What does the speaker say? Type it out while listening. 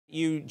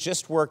You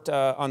just worked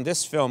on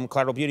this film,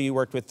 Collateral Beauty. You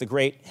worked with the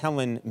great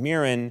Helen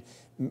Mirren.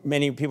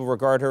 Many people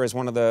regard her as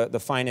one of the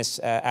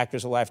finest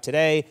actors alive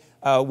today.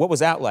 What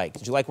was that like?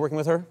 Did you like working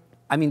with her?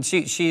 I mean,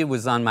 she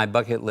was on my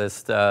bucket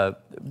list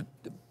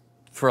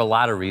for a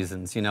lot of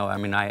reasons. You know, I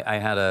mean, I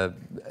had a...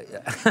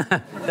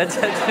 that doesn't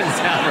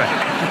sound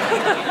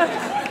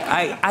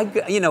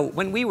right. You know,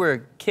 when we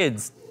were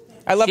kids...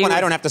 I love when I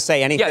don't have to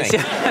say anything.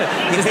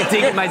 Yeah, just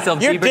digging myself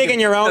deeper. You're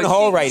digging your own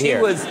hole right here.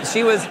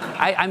 She was,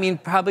 I mean,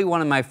 probably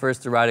one of my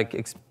first erotic,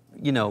 experiences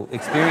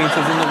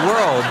in the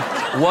world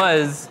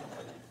was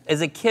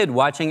as a kid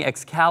watching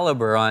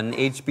Excalibur on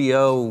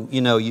HBO, you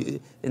know,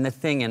 in the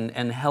thing,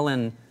 and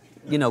Helen,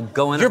 you know,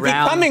 going around.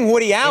 You're becoming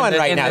Woody Allen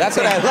right now. That's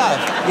what I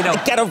love. You know,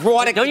 get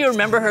erotic. Don't you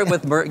remember her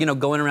with, you know,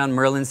 going around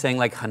Merlin saying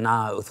like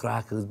 "Hana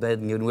uthraku's bed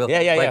and goodwill"?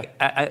 Yeah. Like,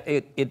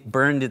 it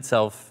burned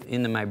itself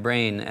into my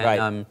brain. And,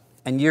 right.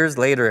 And years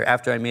later,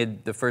 after I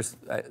made the first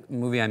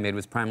movie I made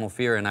was Primal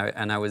Fear,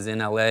 and I was in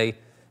LA,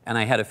 and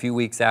I had a few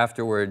weeks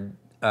afterward,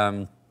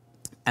 and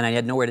I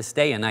had nowhere to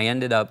stay, and I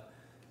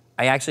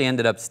actually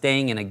ended up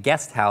staying in a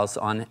guest house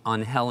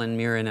on Helen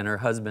Mirren and her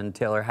husband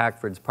Taylor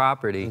Hackford's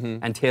property,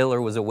 and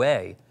Taylor was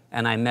away,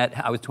 and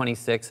I was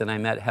 26, and I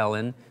met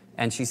Helen,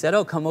 and she said,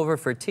 "Oh, come over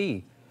for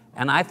tea,"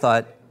 and I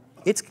thought,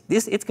 it's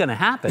gonna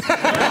happen.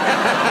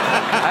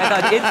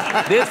 I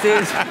thought this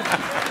is.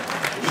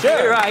 Sure.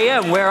 Here I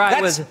am, where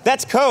I was.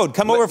 That's code.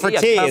 Come over for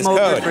tea is code.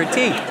 Come over for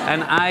tea.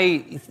 And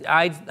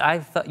I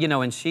thought, you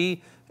know, and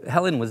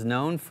Helen was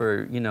known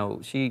for, you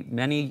know,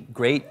 many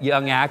great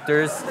young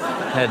actors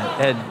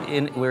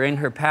were in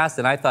her past,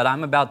 and I thought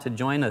I'm about to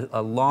join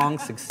a long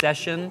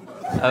succession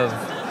of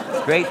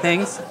great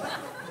things,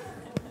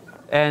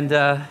 and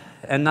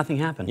nothing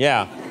happened.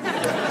 Yeah.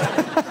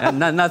 And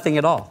nothing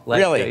at all. Like,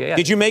 really? Yeah.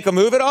 Did you make a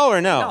move at all,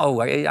 or no? No,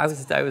 I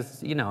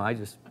was, you know, I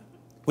just.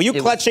 Were you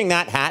clutching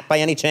that hat by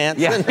any chance?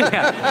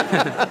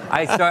 Yeah.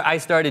 I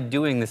started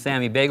doing the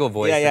Sammy Bagel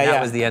voice, and that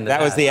was the end of that.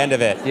 That was the end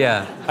of it.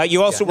 Yeah.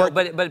 You also worked...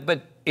 No,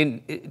 but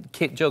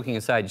joking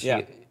aside,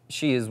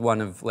 she is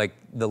one of, like,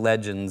 the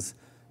legends,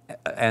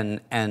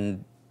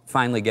 and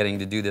finally getting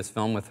to do this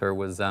film with her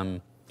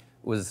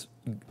was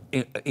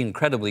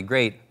incredibly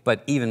great,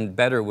 but even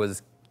better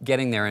was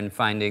getting there and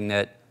finding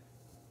that,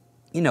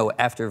 you know,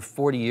 after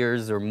 40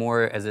 years or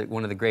more as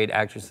one of the great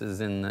actresses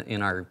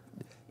in our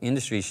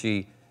industry,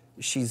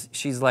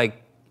 she's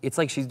like, it's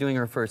like she's doing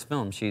her first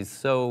film. She's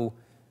so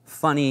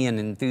funny and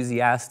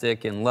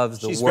enthusiastic and loves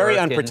the work. She's very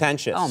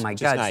unpretentious. Oh my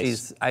God,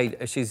 nice.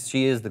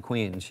 she is the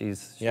queen.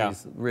 She's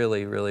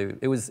really, really.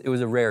 It was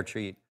a rare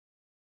treat.